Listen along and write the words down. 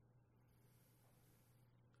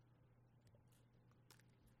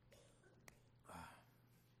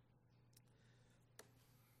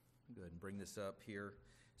bring this up here.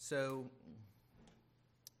 So,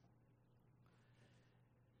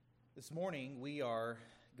 this morning we are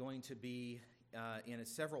going to be in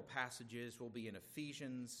several passages. We'll be in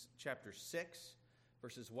Ephesians chapter 6,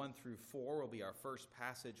 verses 1 through 4 will be our first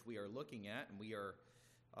passage we are looking at, and we are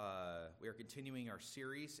continuing our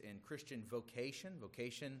series in Christian vocation.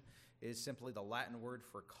 Vocation is simply the Latin word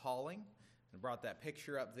for calling. I brought that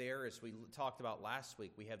picture up there as we talked about last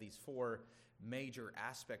week. We have these four major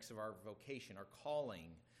aspects of our vocation, our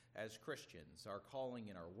calling as Christians, our calling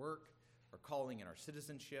in our work, our calling in our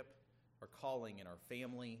citizenship, our calling in our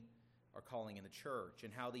family, our calling in the church,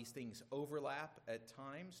 and how these things overlap at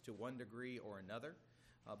times to one degree or another.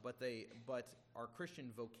 But our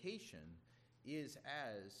Christian vocation is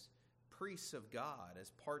as priests of God,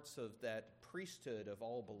 as parts of that priesthood of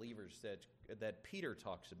all believers that Peter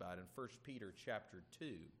talks about in 1 Peter chapter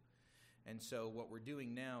 2. And so what we're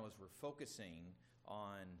doing now is we're focusing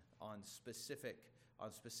on specific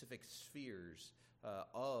spheres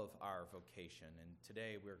of our vocation. And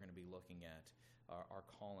today we're going to be looking at our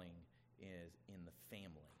calling is in the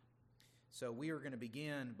family. So we are going to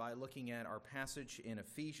begin by looking at our passage in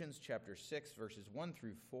Ephesians chapter 6, verses 1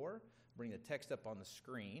 through 4. Bring the text up on the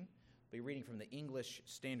screen. I'll be reading from the English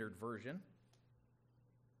Standard Version.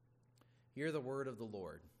 Hear the word of the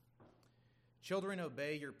Lord. Children,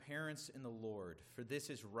 obey your parents in the Lord, for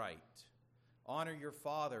this is right. Honor your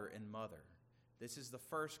father and mother. This is the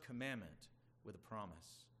first commandment with a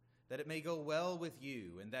promise, that it may go well with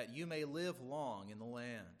you and that you may live long in the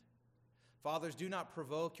land. Fathers, do not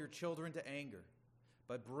provoke your children to anger,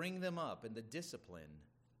 but bring them up in the discipline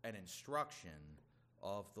and instruction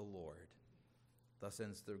of the Lord. Thus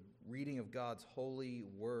ends the reading of God's holy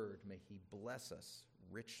word. May he bless us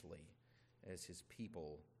richly as his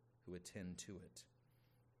people who attend to it.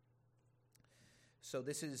 So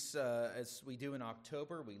this is, as we do in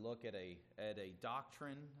October, we look at a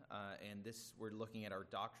doctrine, and we're looking at our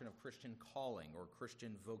doctrine of Christian calling or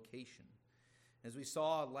Christian vocation. As we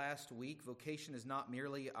saw last week, vocation is not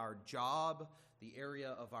merely our job, the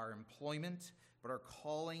area of our employment, but our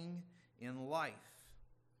calling in life.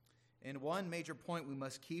 And one major point we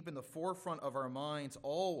must keep in the forefront of our minds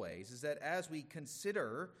always is that as we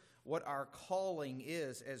consider what our calling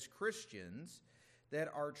is as Christians,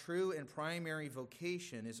 that our true and primary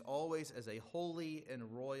vocation is always as a holy and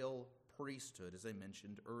royal priesthood, as I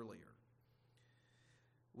mentioned earlier.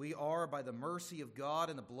 We are, by the mercy of God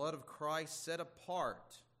and the blood of Christ, set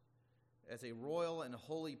apart as a royal and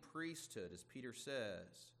holy priesthood, as Peter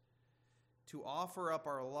says, to offer up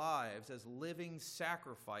our lives as living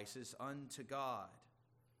sacrifices unto God.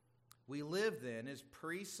 We live then as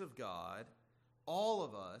priests of God, all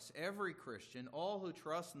of us, every Christian, all who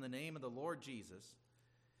trust in the name of the Lord Jesus,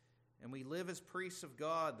 and we live as priests of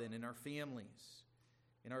God then in our families,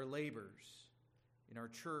 in our labors, in our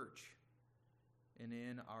church, and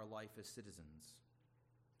in our life as citizens.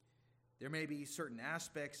 There may be certain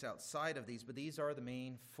aspects outside of these, but these are the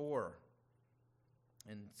main four.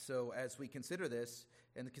 And so as we consider this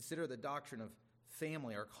and consider the doctrine of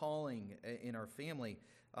family, our calling in our family,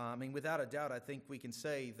 without a doubt, I think we can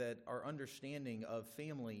say that our understanding of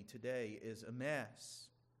family today is a mess.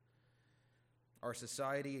 Our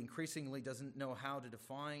society increasingly doesn't know how to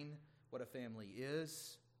define what a family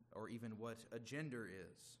is or even what a gender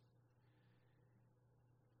is.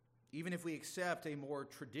 Even if we accept a more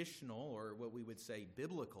traditional, or what we would say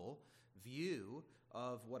biblical, view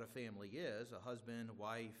of what a family is, a husband,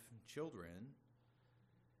 wife, children,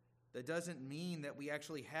 that doesn't mean that we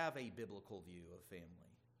actually have a biblical view of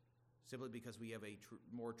family, simply because we have a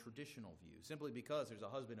more traditional view. Simply because there's a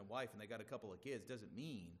husband and wife and they got a couple of kids doesn't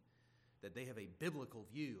mean that they have a biblical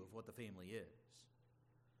view of what the family is.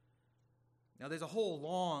 Now, there's a whole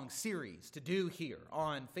long series to do here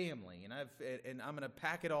on family, and I'm going to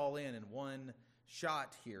pack it all in one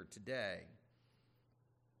shot here today.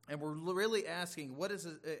 And we're really asking, what is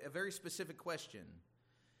a very specific question?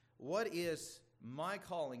 What is my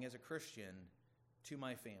calling as a Christian to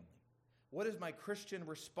my family? What is my Christian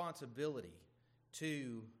responsibility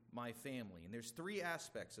to my family? And there's three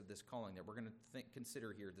aspects of this calling that we're going to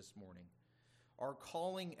consider here this morning. Our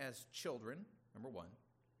calling as children, number one.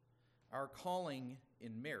 Our calling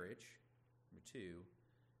in marriage, number two.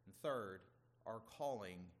 And third, our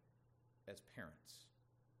calling as parents.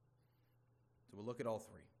 So we'll look at all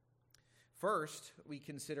three. First, we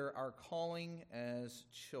consider our calling as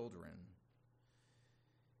children.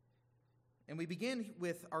 And we begin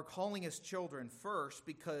with our calling as children first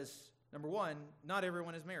because, number one, not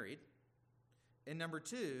everyone is married. And number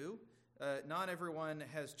two, not everyone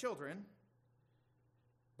has children,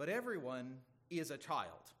 but everyone is a child.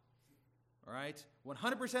 all right?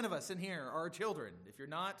 100% of us in here are children. If you're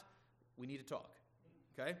not, we need to talk,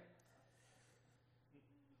 okay?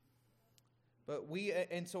 But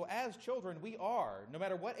so as children, we are, no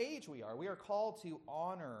matter what age we are called to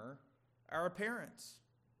honor our parents.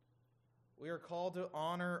 We are called to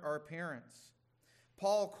honor our parents.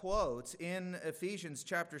 Paul quotes in Ephesians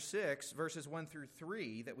chapter 6, verses 1 through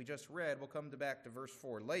 3 that we just read. We'll come back to verse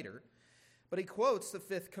 4 later. But he quotes the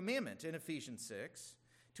fifth commandment in Ephesians 6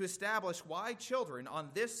 to establish why children on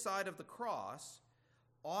this side of the cross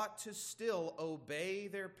ought to still obey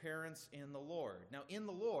their parents in the Lord. Now, in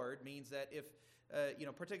the Lord means that if,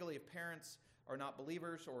 particularly if parents are not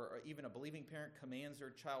believers or even a believing parent commands their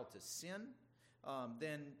child to sin,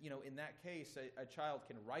 then, in that case, a child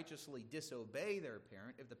can righteously disobey their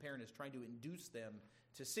parent if the parent is trying to induce them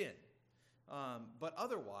to sin. But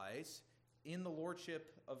otherwise, in the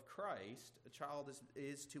lordship of Christ, a child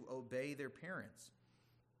is to obey their parents.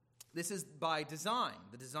 This is by design,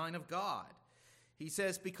 the design of God. He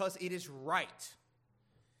says, because it is right.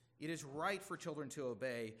 It is right for children to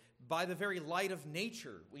obey. By the very light of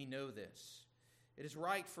nature, we know this. It is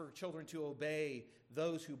right for children to obey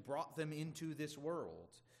those who brought them into this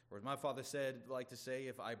world. Or as my father like to say,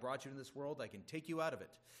 if I brought you into this world, I can take you out of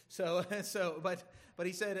it. But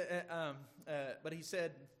he said, it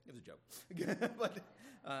was a joke.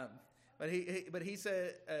 but he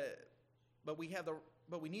said, but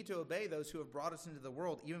we need to obey those who have brought us into the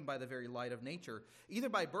world, even by the very light of nature, either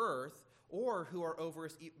by birth or who are over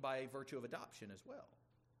us by virtue of adoption as well,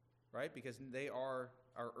 right? Because they are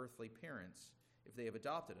our earthly parents if they have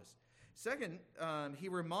adopted us. Second, he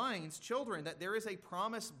reminds children that there is a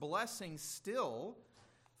promised blessing still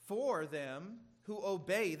for them who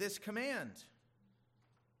obey this command.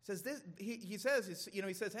 He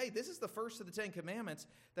says, hey, this is the first of the 10 commandments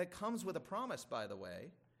that comes with a promise, by the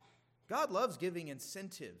way. God loves giving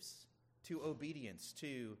incentives to obedience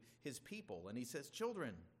to his people. And he says,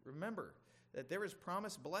 children, remember that there is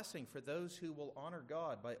promised blessing for those who will honor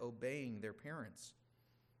God by obeying their parents.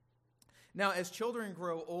 Now, as children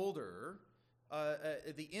grow older,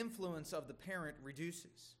 the influence of the parent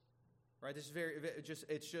reduces, right? This is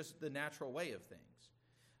it's just the natural way of things.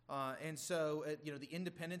 And so, the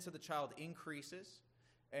independence of the child increases,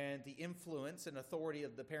 and the influence and authority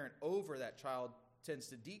of the parent over that child tends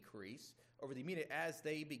to decrease over the immediate as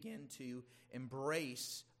they begin to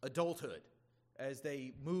embrace adulthood, as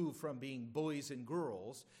they move from being boys and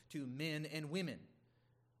girls to men and women.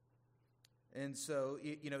 And so,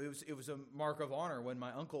 it was a mark of honor when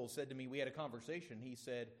my uncle said to me, we had a conversation. He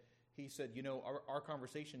said, our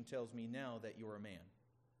conversation tells me now that you're a man.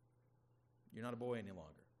 You're not a boy any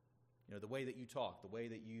longer. The way that you talk, the way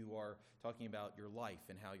that you are talking about your life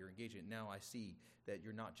and how you're engaging. Now I see that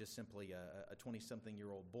you're not just simply a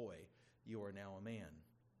 20-something-year-old boy. You are now a man.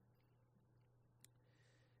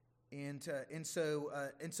 And so,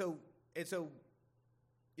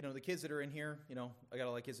 the kids that are in here, I got a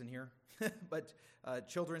lot of kids in here, but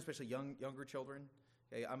children, especially younger children.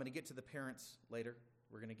 Okay, I'm going to get to the parents later.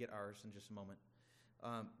 We're going to get ours in just a moment.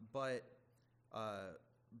 But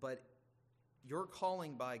your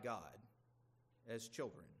calling by God as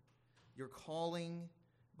children, your calling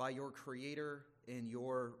by your Creator and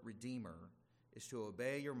your Redeemer is to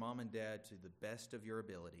obey your mom and dad to the best of your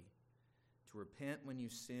ability, to repent when you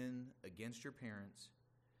sin against your parents,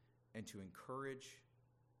 and to encourage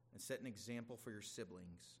and set an example for your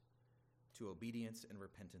siblings to obedience and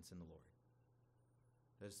repentance in the Lord.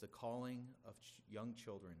 That is the calling of young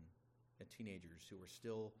children and teenagers who are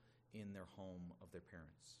still in their home of their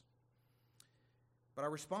parents. But our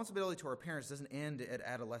responsibility to our parents doesn't end at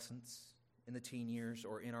adolescence, in the teen years,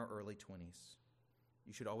 or in our early 20s.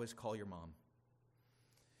 You should always call your mom.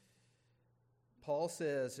 Paul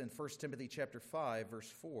says in 1 Timothy chapter 5, verse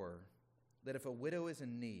 4, that if a widow is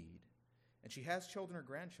in need, and she has children or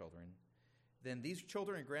grandchildren, then these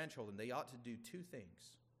children and grandchildren, they ought to do two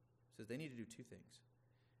things. It says they need to do two things.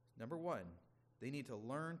 Number one, they need to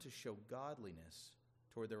learn to show godliness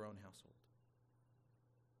toward their own household.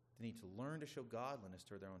 They need to learn to show godliness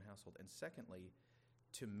toward their own household. And secondly,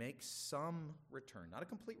 to make some return, not a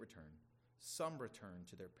complete return, some return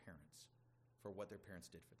to their parents for what their parents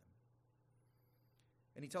did for them.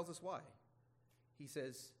 And he tells us why. He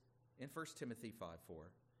says in 1 Timothy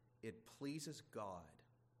 5:4, it pleases God,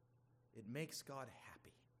 it makes God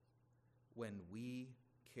happy when we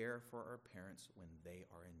care for our parents when they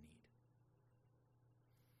are in need.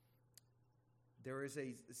 There is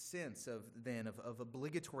a sense of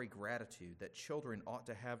obligatory gratitude that children ought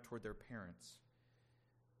to have toward their parents,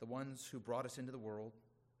 the ones who brought us into the world,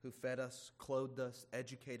 who fed us, clothed us,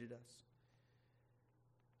 educated us,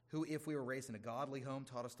 who, if we were raised in a godly home,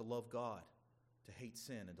 taught us to love God to hate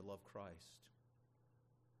sin and to love Christ.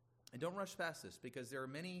 And don't rush past this, because there are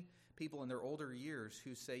many people in their older years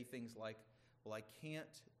who say things like, well, I can't,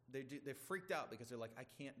 they're freaked out because they're like, I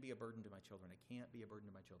can't be a burden to my children. I can't be a burden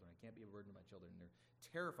to my children. I can't be a burden to my children. And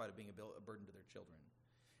they're terrified of being a burden to their children.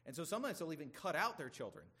 And so sometimes they'll even cut out their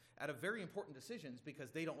children out of very important decisions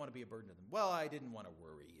because they don't want to be a burden to them. Well, I didn't want to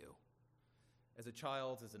worry you. As a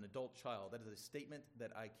child, as an adult child, that is a statement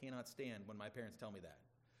that I cannot stand when my parents tell me that.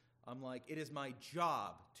 I'm like, it is my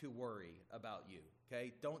job to worry about you,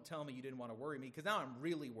 okay? Don't tell me you didn't want to worry me, because now I'm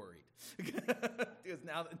really worried. Because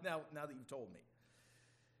now that you've told me.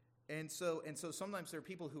 And so sometimes there are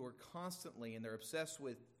people who are constantly, and they're obsessed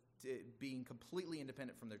with being completely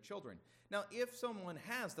independent from their children. Now, if someone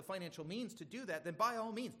has the financial means to do that, then by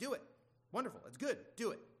all means, do it. Wonderful. It's good.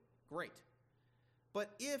 Do it. Great.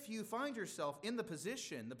 But if you find yourself in the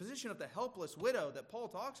position of the helpless widow that Paul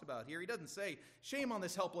talks about here, he doesn't say, shame on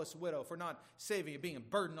this helpless widow for not saving and being a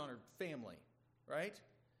burden on her family, right?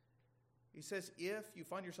 He says, if you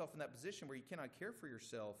find yourself in that position where you cannot care for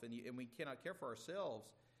yourself and we cannot care for ourselves,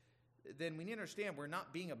 then we need to understand we're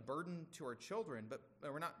not being a burden to our children, but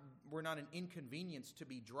we're not an inconvenience to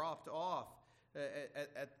be dropped off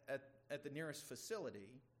at the nearest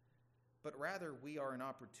facility, but rather we are an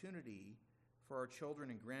opportunity for our children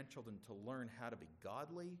and grandchildren to learn how to be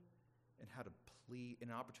godly and how to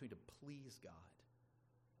an opportunity to please God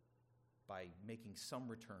by making some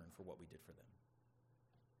return for what we did for them.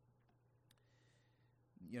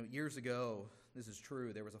 Years ago, this is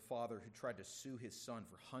true, there was a father who tried to sue his son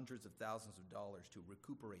for hundreds of thousands of dollars to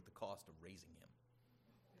recuperate the cost of raising him.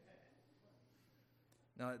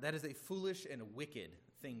 Now, that is a foolish and a wicked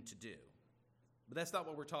thing to do. But that's not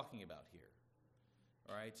what we're talking about here.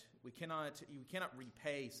 All right? You cannot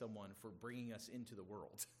repay someone for bringing us into the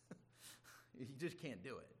world. You just can't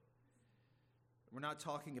do it. We're not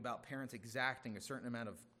talking about parents exacting a certain amount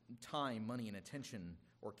of time, money, and attention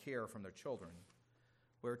or care from their children.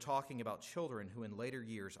 We're talking about children who in later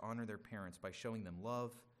years honor their parents by showing them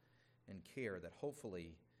love and care, that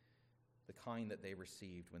hopefully the kind that they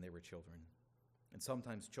received when they were children. And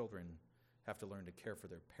sometimes children have to learn to care for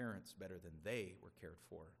their parents better than they were cared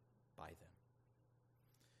for by them.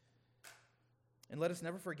 And let us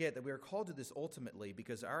never forget that we are called to this ultimately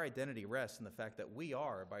because our identity rests in the fact that we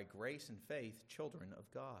are, by grace and faith, children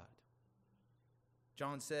of God.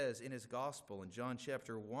 John says in his gospel in John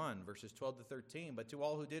chapter 1, verses 12 to 13, but to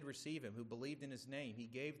all who did receive him, who believed in his name, he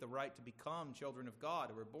gave the right to become children of God,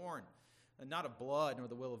 who were born, not of blood, nor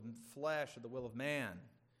the will of flesh, or the will of man,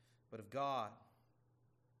 but of God.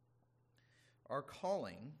 Our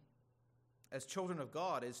calling as children of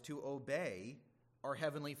God is to obey our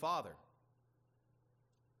Heavenly Father.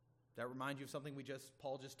 That remind you of something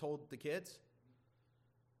Paul just told the kids?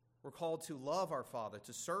 We're called to love our Father,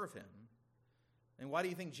 to serve him. And why do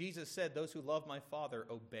you think Jesus said, those who love my Father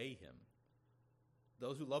obey him?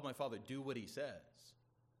 Those who love my Father do what he says.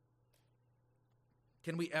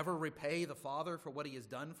 Can we ever repay the Father for what he has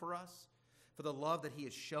done for us? For the love that he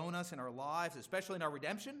has shown us in our lives, especially in our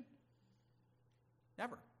redemption?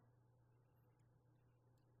 Never.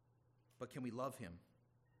 But can we love him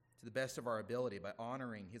to the best of our ability by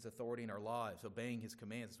honoring his authority in our lives, obeying his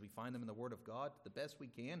commands as we find them in the Word of God the best we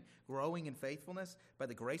can, growing in faithfulness by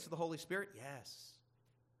the grace of the Holy Spirit? Yes.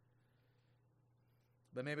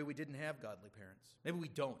 But maybe we didn't have godly parents. Maybe we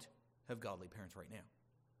don't have godly parents right now.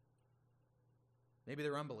 Maybe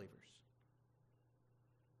they're unbelievers.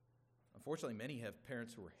 Unfortunately, many have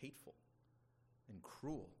parents who are hateful and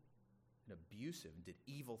cruel and abusive and did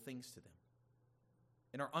evil things to them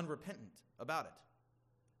and are unrepentant about it.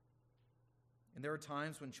 And there are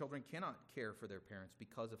times when children cannot care for their parents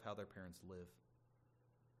because of how their parents live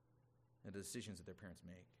and the decisions that their parents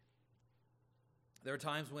make. There are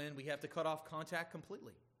times when we have to cut off contact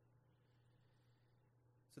completely.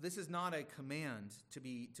 So this is not a command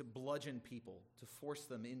to bludgeon people, to force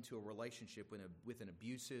them into a relationship with an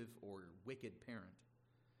abusive or wicked parent,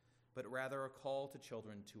 but rather a call to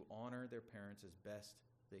children to honor their parents as best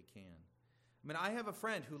they can. I mean, I have a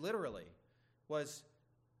friend who literally was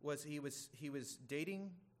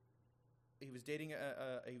dating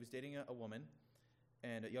a woman,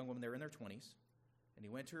 and a young woman. They were in their 20s, and he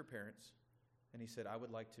went to her parents and he said, I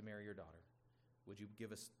would like to marry your daughter. Would you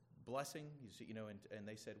give us blessing? And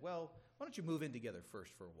they said, well, why don't you move in together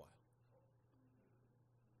first for a while?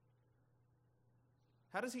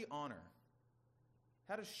 How does she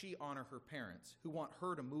honor her parents who want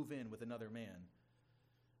her to move in with another man?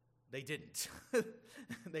 They didn't.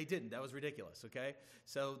 They didn't. That was ridiculous, okay?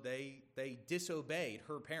 So they disobeyed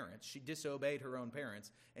her parents. She disobeyed her own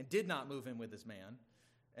parents and did not move in with this man,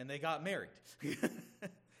 and they got married.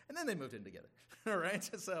 And then they moved in together. All right?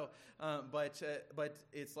 So, but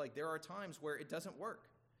it's like there are times where it doesn't work.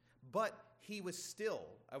 But he was still,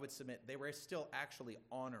 I would submit, they were still actually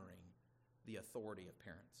honoring the authority of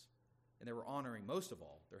parents. And they were honoring, most of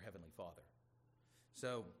all, their Heavenly Father.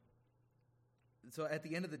 So at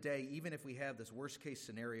the end of the day, even if we have this worst-case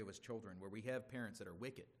scenario as children, where we have parents that are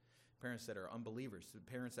wicked, parents that are unbelievers,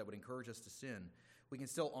 parents that would encourage us to sin, we can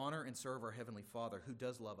still honor and serve our Heavenly Father, who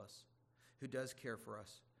does love us, who does care for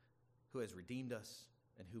us, who has redeemed us,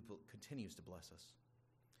 and who continues to bless us.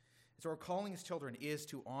 So our calling as children is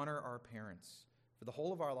to honor our parents for the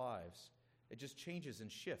whole of our lives. It just changes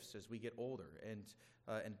and shifts as we get older, and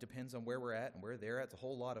it depends on where we're at and where they're at. It's a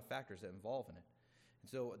whole lot of factors that involve in it. And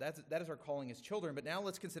so that is our calling as children. But now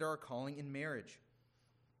let's consider our calling in marriage.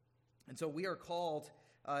 And so we are called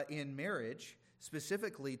in marriage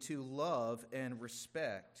specifically to love and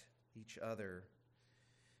respect each other.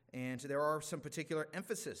 And there are some particular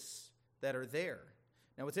emphasis that are there.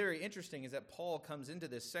 Now, what's very interesting is that Paul comes into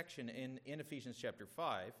this section in Ephesians chapter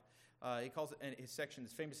 5. He calls it his section,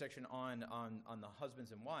 this famous section on the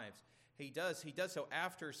husbands and wives. He does so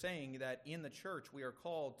after saying that in the church we are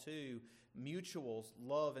called to mutual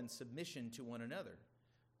love and submission to one another,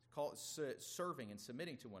 serving and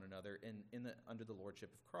submitting to one another under the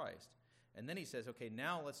lordship of Christ. And then he says, okay,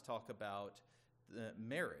 now let's talk about the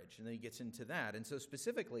marriage, and then he gets into that. And so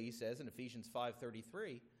specifically, he says in Ephesians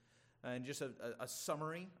 5:33. And just a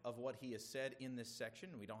summary of what he has said in this section.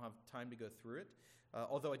 We don't have time to go through it.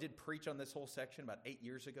 Although I did preach on this whole section about 8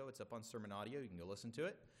 years ago. It's up on Sermon Audio. You can go listen to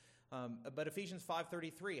it. But Ephesians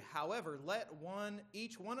 5:33, however, let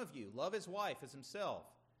each one of you love his wife as himself,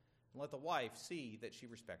 and let the wife see that she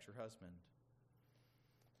respects her husband.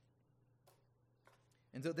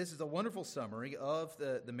 And so this is a wonderful summary of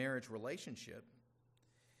the marriage relationship.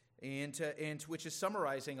 And which is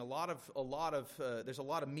summarizing there's a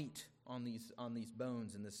lot of meat on these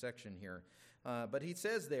bones in this section here. But he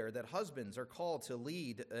says there that husbands are called to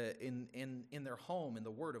lead in their home in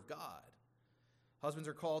the Word of God. Husbands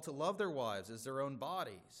are called to love their wives as their own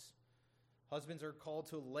bodies. Husbands are called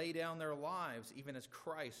to lay down their lives even as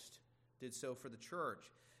Christ did so for the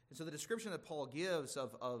church. And so the description that Paul gives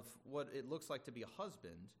of what it looks like to be a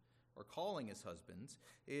husband, or calling as husbands,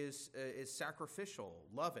 is sacrificial,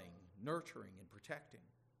 loving, nurturing, and protecting.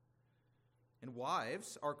 And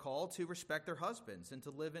wives are called to respect their husbands and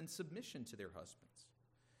to live in submission to their husbands.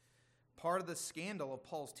 Part of the scandal of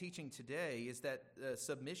Paul's teaching today is that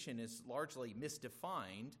submission is largely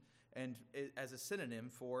misdefined and as a synonym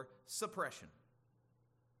for suppression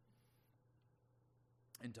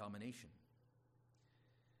and domination.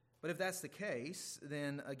 But if that's the case,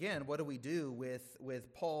 then again, what do we do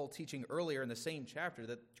with Paul teaching earlier in the same chapter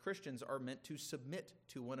that Christians are meant to submit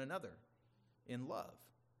to one another in love?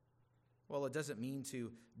 Well, it doesn't mean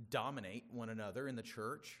to dominate one another in the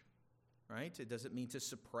church, right? It doesn't mean to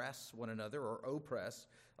suppress one another or oppress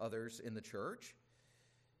others in the church.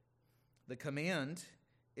 The command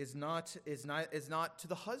is not to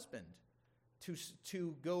the husband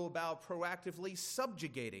to go about proactively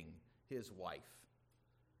subjugating his wife.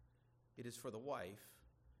 It is for the wife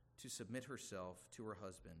to submit herself to her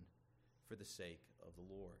husband for the sake of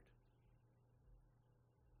the Lord.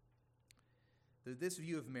 This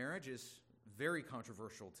view of marriage is very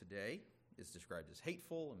controversial today. It's described as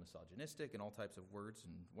hateful and misogynistic, and all types of words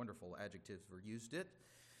and wonderful adjectives were used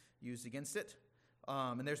against it.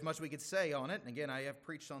 And there's much we could say on it. And again, I have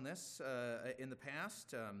preached on this in the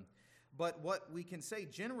past. But what we can say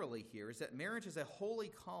generally here is that marriage is a holy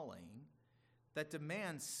calling that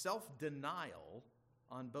demands self-denial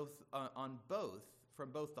on both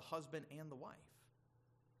from both the husband and the wife.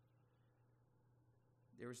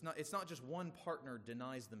 It's not just one partner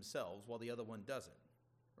denies themselves while the other one doesn't,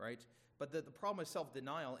 right? But the problem with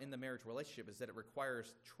self-denial in the marriage relationship is that it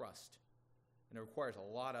requires trust, and it requires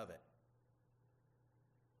a lot of it.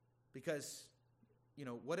 Because,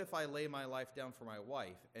 what if I lay my life down for my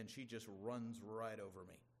wife and she just runs right over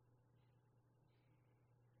me?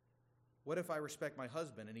 What if I respect my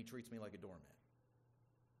husband and he treats me like a doormat?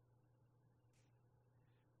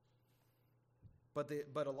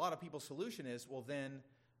 But a lot of people's solution is, well, then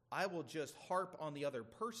I will just harp on the other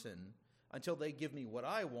person until they give me what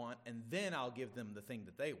I want, and then I'll give them the thing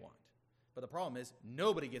that they want. But the problem is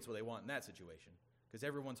nobody gets what they want in that situation because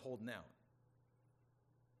everyone's holding out.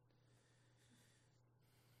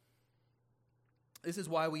 This is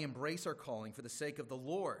why we embrace our calling for the sake of the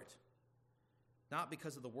Lord, not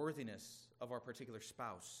because of the worthiness of our particular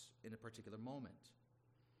spouse in a particular moment.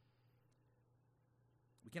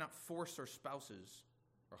 We cannot force our spouses,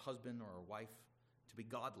 our husband or our wife, to be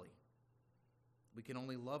godly. We can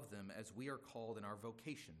only love them as we are called in our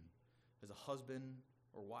vocation as a husband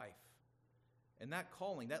or wife. And that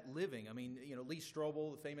calling, that living, Lee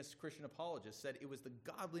Strobel, the famous Christian apologist, said it was the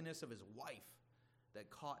godliness of his wife that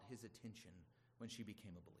caught his attention when she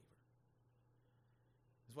became a believer.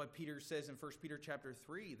 That's why Peter says in 1 Peter chapter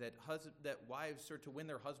 3 that wives are to win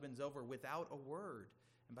their husbands over without a word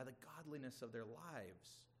and by the godliness of their lives.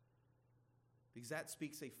 Because that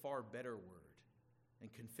speaks a far better word and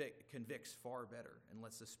convicts far better and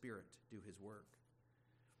lets the Spirit do his work.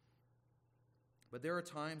 But there are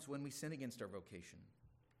times when we sin against our vocation,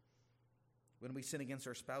 when we sin against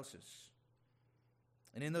our spouses.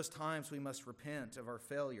 And in those times, we must repent of our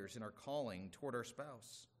failures in our calling toward our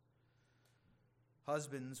spouse.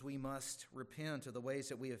 Husbands, we must repent of the ways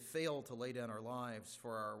that we have failed to lay down our lives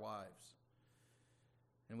for our wives,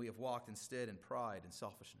 and we have walked instead in pride and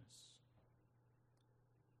selfishness.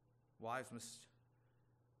 Wives must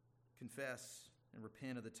confess and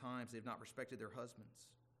repent of the times they have not respected their husbands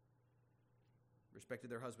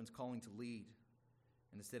calling to lead,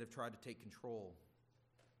 and instead have tried to take control.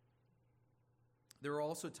 There are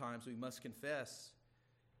also times we must confess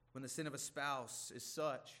when the sin of a spouse is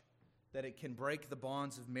such that it can break the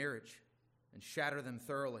bonds of marriage and shatter them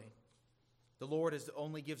thoroughly. The Lord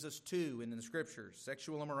only gives us two in the Scriptures: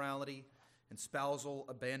 sexual immorality and spousal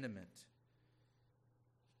abandonment.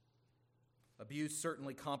 Abuse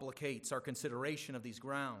certainly complicates our consideration of these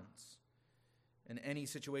grounds. And any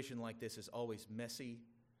situation like this is always messy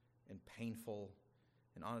and painful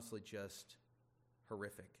and honestly just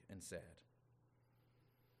horrific and sad.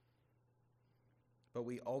 But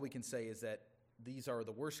all we can say is that these are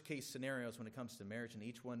the worst case scenarios when it comes to marriage, and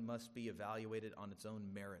each one must be evaluated on its own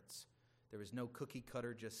merits. There is no cookie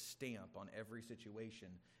cutter just stamp on every situation,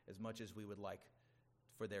 as much as we would like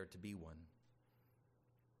for there to be one.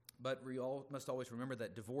 But we all must always remember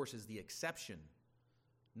that divorce is the exception,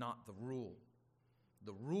 not the rule.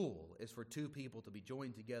 The rule is for two people to be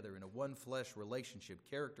joined together in a one-flesh relationship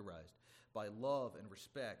characterized by love and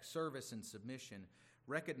respect, service and submission,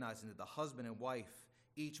 recognizing that the husband and wife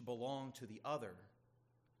each belong to the other.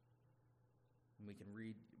 And we can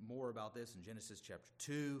read more about this in Genesis chapter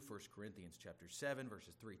 2, 1 Corinthians chapter 7,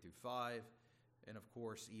 verses 3 through 5, and of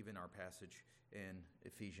course, even our passage in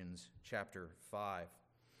Ephesians chapter 5.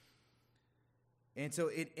 And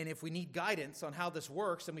if we need guidance on how this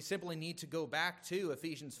works, then we simply need to go back to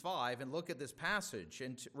Ephesians 5 and look at this passage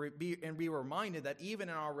and be reminded that even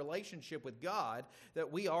in our relationship with God,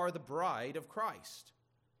 that we are the bride of Christ.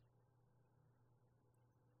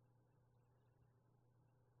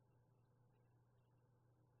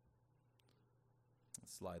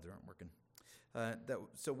 Slides aren't working.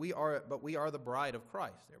 We are the bride of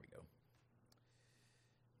Christ. There we go.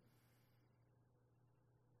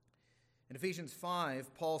 In Ephesians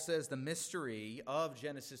 5, Paul says the mystery of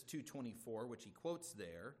Genesis 2:24, which he quotes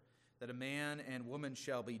there, that a man and woman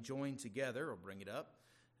shall be joined together, or bring it up,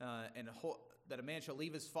 that a man shall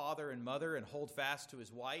leave his father and mother and hold fast to his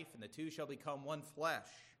wife, and the two shall become one flesh.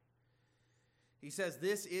 He says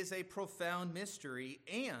this is a profound mystery,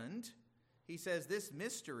 and he says this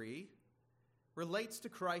mystery relates to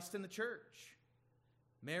Christ and the church.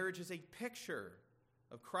 Marriage is a picture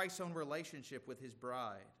of Christ's own relationship with his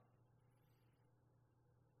bride.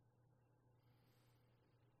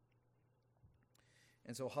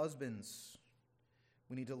 And so, husbands,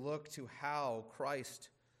 we need to look to how Christ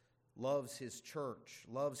loves his church,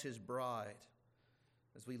 loves his bride.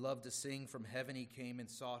 As we love to sing, from heaven he came and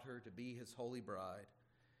sought her to be his holy bride.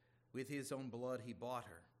 With his own blood he bought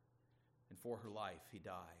her, and for her life he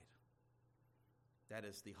died. That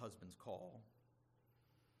is the husband's call.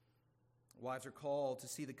 Wives are called to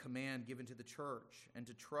see the command given to the church and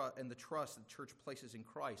the trust that the church places in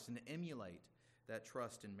Christ, and to emulate that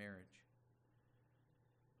trust in marriage.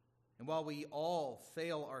 And while we all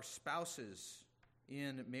fail our spouses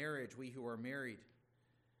in marriage, we who are married,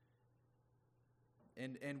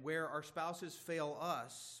 and where our spouses fail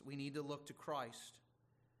us, we need to look to Christ,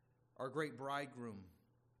 our great bridegroom,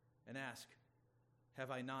 and ask, have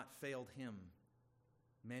I not failed him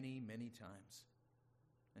many, many times?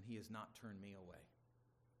 And he has not turned me away.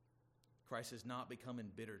 Christ has not become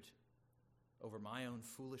embittered over my own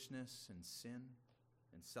foolishness and sin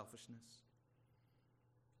and selfishness.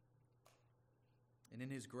 And in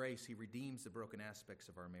his grace, he redeems the broken aspects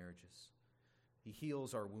of our marriages. He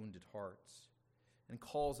heals our wounded hearts and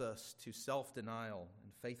calls us to self-denial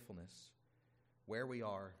and faithfulness where we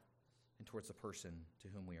are and towards the person to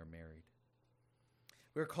whom we are married.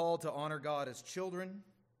 We are called to honor God as children,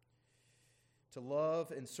 to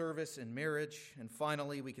love and service in marriage, and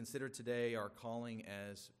finally, we consider today our calling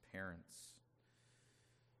as parents.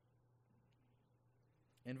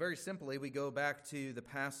 And very simply, we go back to the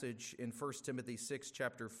passage in 1 Timothy 6,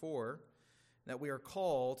 chapter 4, that we are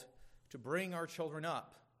called to bring our children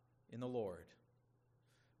up in the Lord.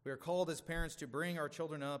 We are called as parents to bring our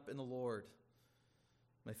children up in the Lord.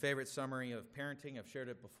 My favorite summary of parenting, I've shared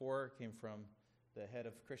it before, came from the head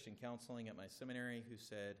of Christian counseling at my seminary, who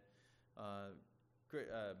said,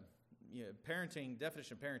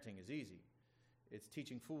 definition of parenting is easy. It's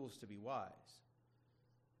teaching fools to be wise.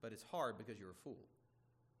 But it's hard because you're a fool.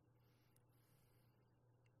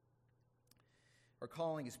 Our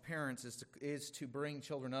calling as parents is to bring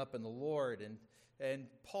children up in the Lord. And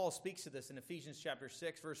Paul speaks to this in Ephesians chapter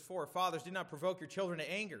 6, verse 4. Fathers, do not provoke your children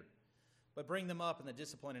to anger, but bring them up in the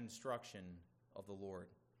discipline and instruction of the Lord.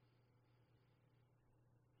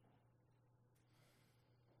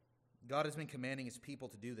 God has been commanding his people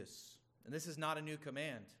to do this. And this is not a new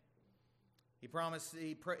command. He promised,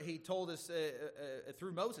 he told us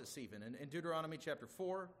through Moses even, in Deuteronomy chapter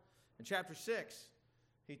 4 and chapter 6.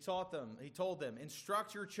 He told them,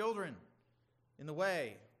 instruct your children in the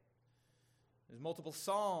way. There's multiple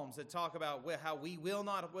psalms that talk about how we will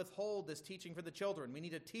not withhold this teaching for the children. We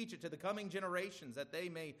need to teach it to the coming generations that they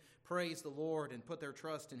may praise the Lord and put their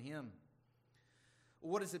trust in him.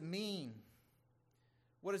 What does it mean?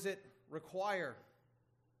 What does it require?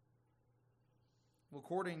 Well,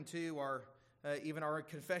 according to even our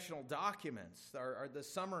confessional documents, the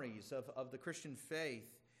summaries of the Christian faith,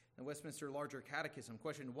 the Westminster Larger Catechism,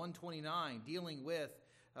 question 129, dealing with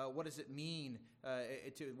what does it mean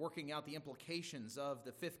to working out the implications of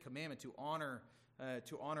the fifth commandment to honor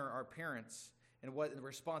our parents, and what the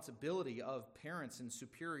responsibility of parents and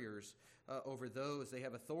superiors over those they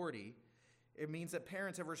have authority. It means that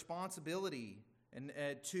parents have responsibility and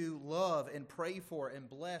to love and pray for and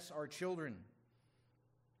bless our children.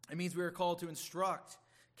 It means we are called to instruct,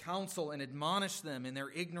 counsel, and admonish them in their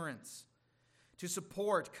ignorance, to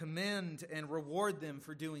support, commend, and reward them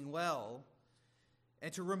for doing well,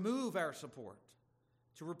 and to remove our support,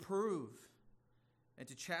 to reprove, and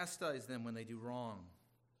to chastise them when they do wrong.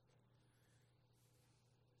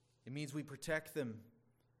 It means we protect them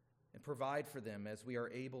and provide for them as we are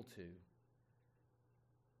able to,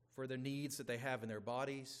 for the needs that they have in their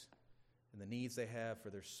bodies and the needs they have for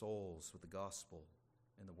their souls with the gospel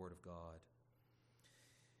and the Word of God.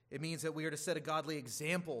 It means that we are to set a godly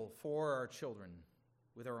example for our children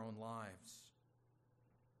with our own lives.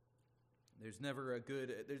 There's never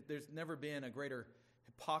been a greater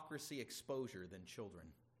hypocrisy exposure than children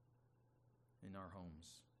in our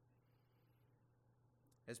homes.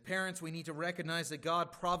 As parents, we need to recognize that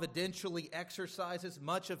God providentially exercises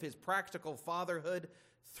much of his practical fatherhood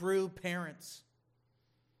through parents.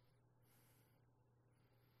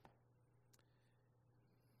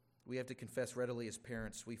 We have to confess readily as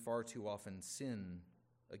parents, we far too often sin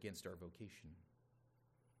against our vocation.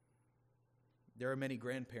 There are many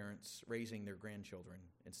grandparents raising their grandchildren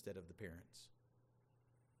instead of the parents,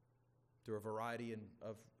 through a variety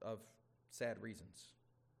of sad reasons,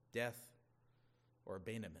 death or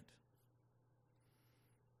abandonment.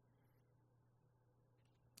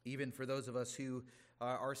 Even for those of us who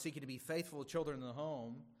are seeking to be faithful children in the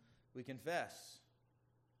home, we confess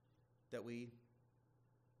that we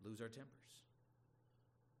lose our tempers,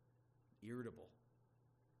 irritable,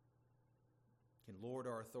 can lord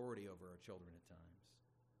our authority over our children at times.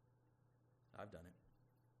 I've done it.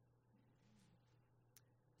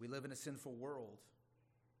 We live in a sinful world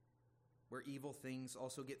where evil things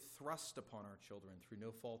also get thrust upon our children through no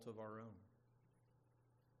fault of our own,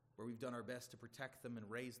 where we've done our best to protect them and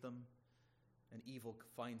raise them, and evil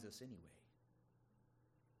finds us anyway.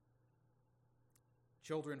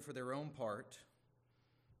 Children, for their own part,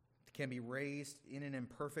 can be raised in an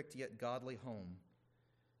imperfect yet godly home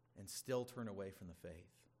and still turn away from the faith.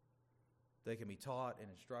 They can be taught and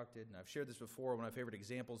instructed. And I've shared this before. One of my favorite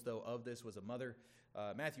examples, though, of this was a mother,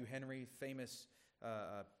 Matthew Henry, famous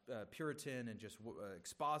Puritan and just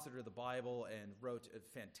expositor of the Bible, and wrote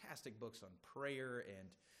fantastic books on prayer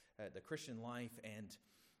and the Christian life. And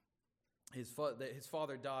his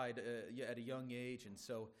father died at a young age, and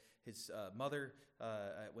so his mother,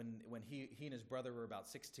 when he and his brother were about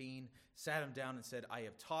 16, sat him down and said, "I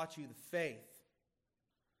have taught you the faith.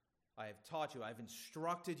 I have taught you. I've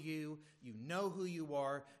instructed you. You know who you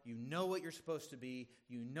are. You know what you're supposed to be.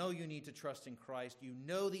 You know you need to trust in Christ. You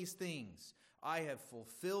know these things. I have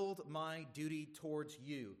fulfilled my duty towards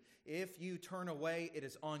you. If you turn away, it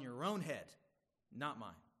is on your own head, not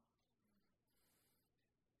mine."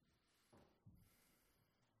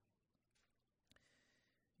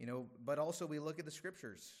 But also we look at the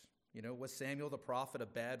scriptures. Was Samuel the prophet a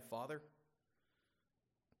bad father?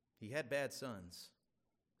 He had bad sons.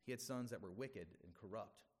 He had sons that were wicked and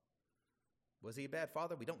corrupt. Was he a bad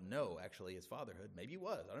father? We don't know, actually, his fatherhood. Maybe he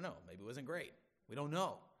was. I don't know. Maybe it wasn't great. We don't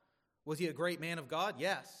know. Was he a great man of God?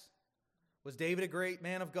 Yes. Was David a great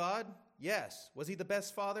man of God? Yes. Was he the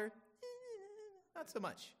best father? Not so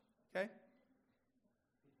much. Okay?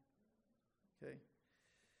 Okay.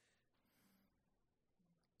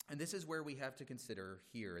 And this is where we have to consider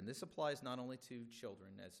here, and this applies not only to children,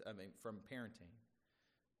 from parenting,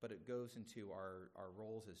 but it goes into our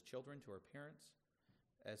roles as children to our parents,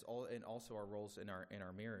 and also our roles in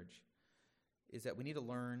our marriage, is that we need to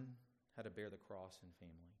learn how to bear the cross in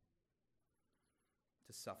family,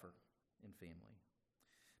 to suffer in family.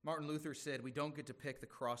 Martin Luther said, we don't get to pick the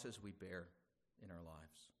crosses we bear in our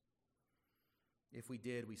lives. If we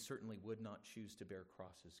did, we certainly would not choose to bear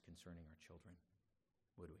crosses concerning our children,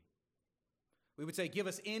 would we? We would say, give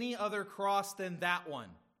us any other cross than that one.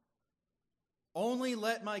 Only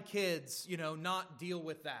let my kids, not deal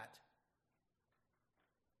with that.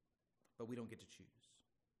 But we don't get to choose.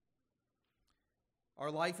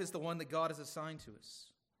 Our life is the one that God has assigned to us,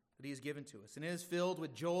 that He has given to us, and it is filled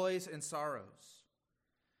with joys and sorrows.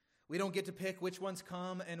 We don't get to pick which ones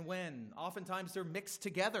come and when. Oftentimes they're mixed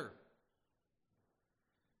together.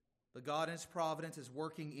 But God in His providence is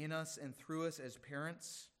working in us and through us as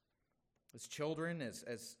parents, as children,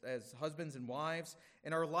 as husbands and wives.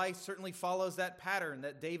 And our life certainly follows that pattern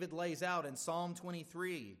that David lays out in Psalm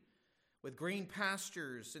 23, with green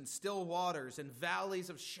pastures and still waters and valleys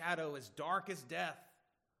of shadow as dark as death.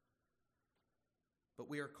 But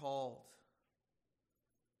we are called.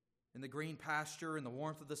 In the green pasture and the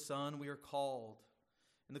warmth of the sun, we are called.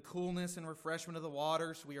 In the coolness and refreshment of the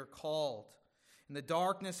waters, we are called. In the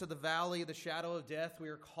darkness of the valley of the shadow of death, we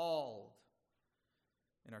are called.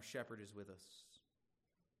 And our shepherd is with us.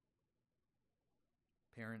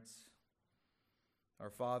 Parents, our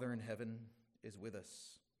Father in heaven is with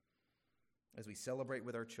us as we celebrate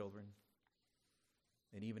with our children,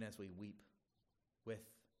 and even as we weep with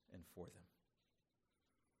and for them.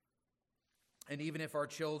 And even if our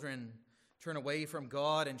children turn away from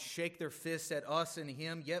God and shake their fists at us and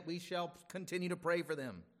Him, yet we shall continue to pray for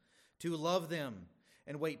them, to love them,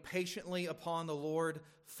 and wait patiently upon the Lord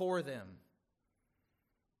for them.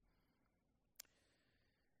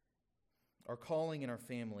 Our calling in our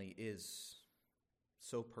family is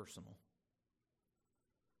so personal.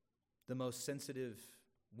 The most sensitive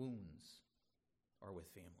wounds are with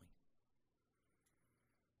family.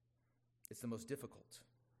 It's the most difficult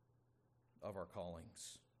of our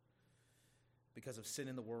callings because of sin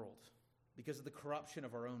in the world, because of the corruption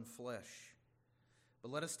of our own flesh.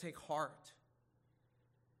 But let us take heart.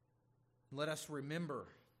 Let us remember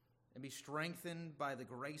and be strengthened by the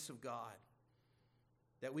grace of God,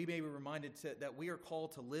 that we may be reminded that we are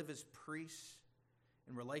called to live as priests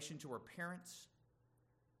in relation to our parents,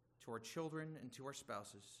 to our children, and to our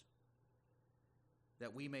spouses,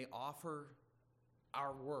 that we may offer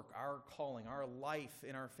our work, our calling, our life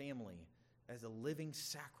in our family as a living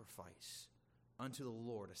sacrifice unto the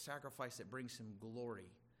Lord, a sacrifice that brings Him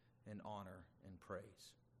glory and honor and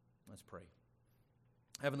praise. Let's pray.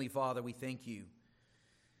 Heavenly Father, we thank You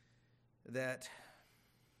that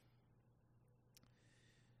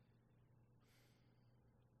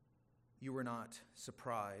You were not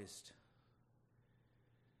surprised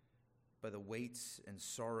by the weights and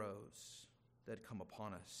sorrows that come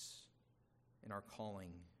upon us in our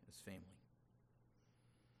calling as family.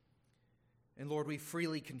 And Lord, we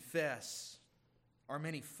freely confess our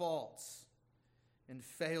many faults and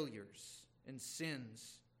failures and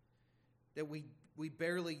sins that we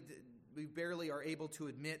barely are able to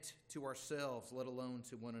admit to ourselves, let alone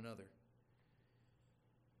to one another.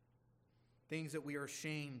 Things that we are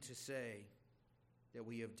ashamed to say, that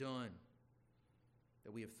we have done,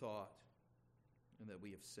 that we have thought, and that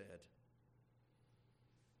we have said.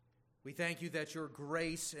 We thank You that Your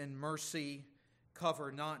grace and mercy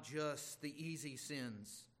cover not just the easy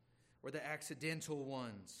sins or the accidental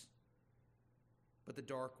ones, but the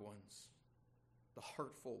dark ones, the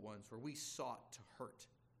hurtful ones, where we sought to hurt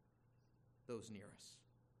those near us,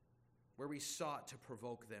 where we sought to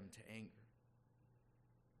provoke them to anger,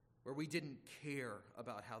 where we didn't care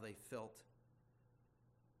about how they felt,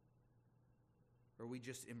 where we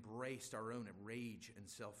just embraced our own rage and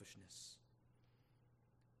selfishness.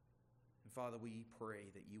 And Father, we pray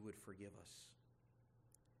that You would forgive us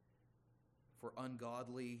for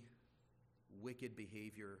ungodly, wicked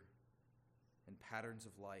behavior and patterns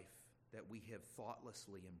of life that we have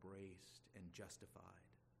thoughtlessly embraced and justified.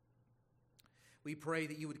 We pray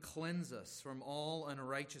that You would cleanse us from all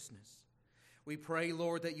unrighteousness. We pray,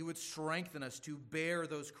 Lord, that You would strengthen us to bear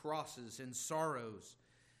those crosses and sorrows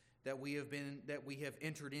that we have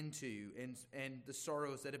entered into, and the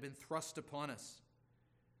sorrows that have been thrust upon us.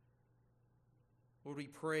 Lord, we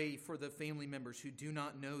pray for the family members who do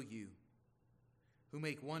not know you, who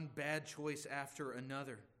make one bad choice after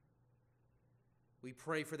another. We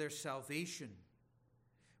pray for their salvation.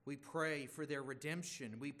 We pray for their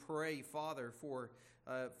redemption. We pray, Father, for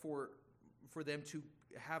them to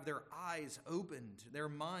have their eyes opened, their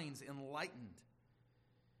minds enlightened,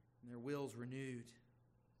 and their wills renewed.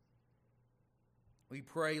 We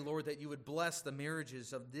pray, Lord, that you would bless the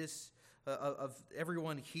marriages of of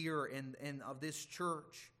everyone here and of this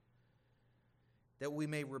church, that we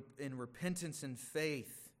may, in repentance and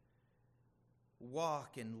faith,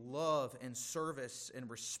 walk in love and service and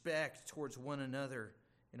respect towards one another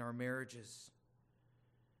in our marriages.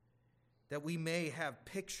 That we may have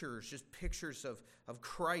pictures of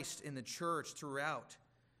Christ in the church throughout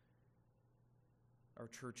our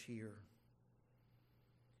church here.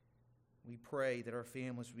 We pray that our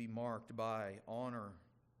families would be marked by honor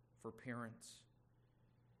for parents,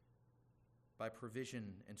 by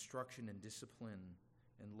provision, instruction, and discipline,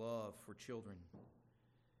 and love for children.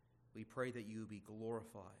 We pray that you be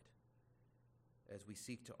glorified as we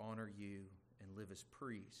seek to honor you and live as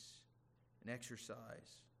priests and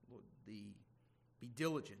exercise, Lord, be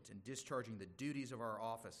diligent in discharging the duties of our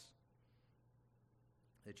office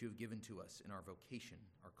that you have given to us in our vocation,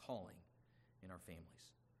 our calling, in our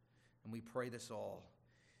families. And we pray this all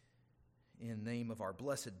in the name of our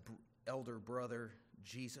blessed elder brother,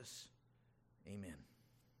 Jesus. Amen.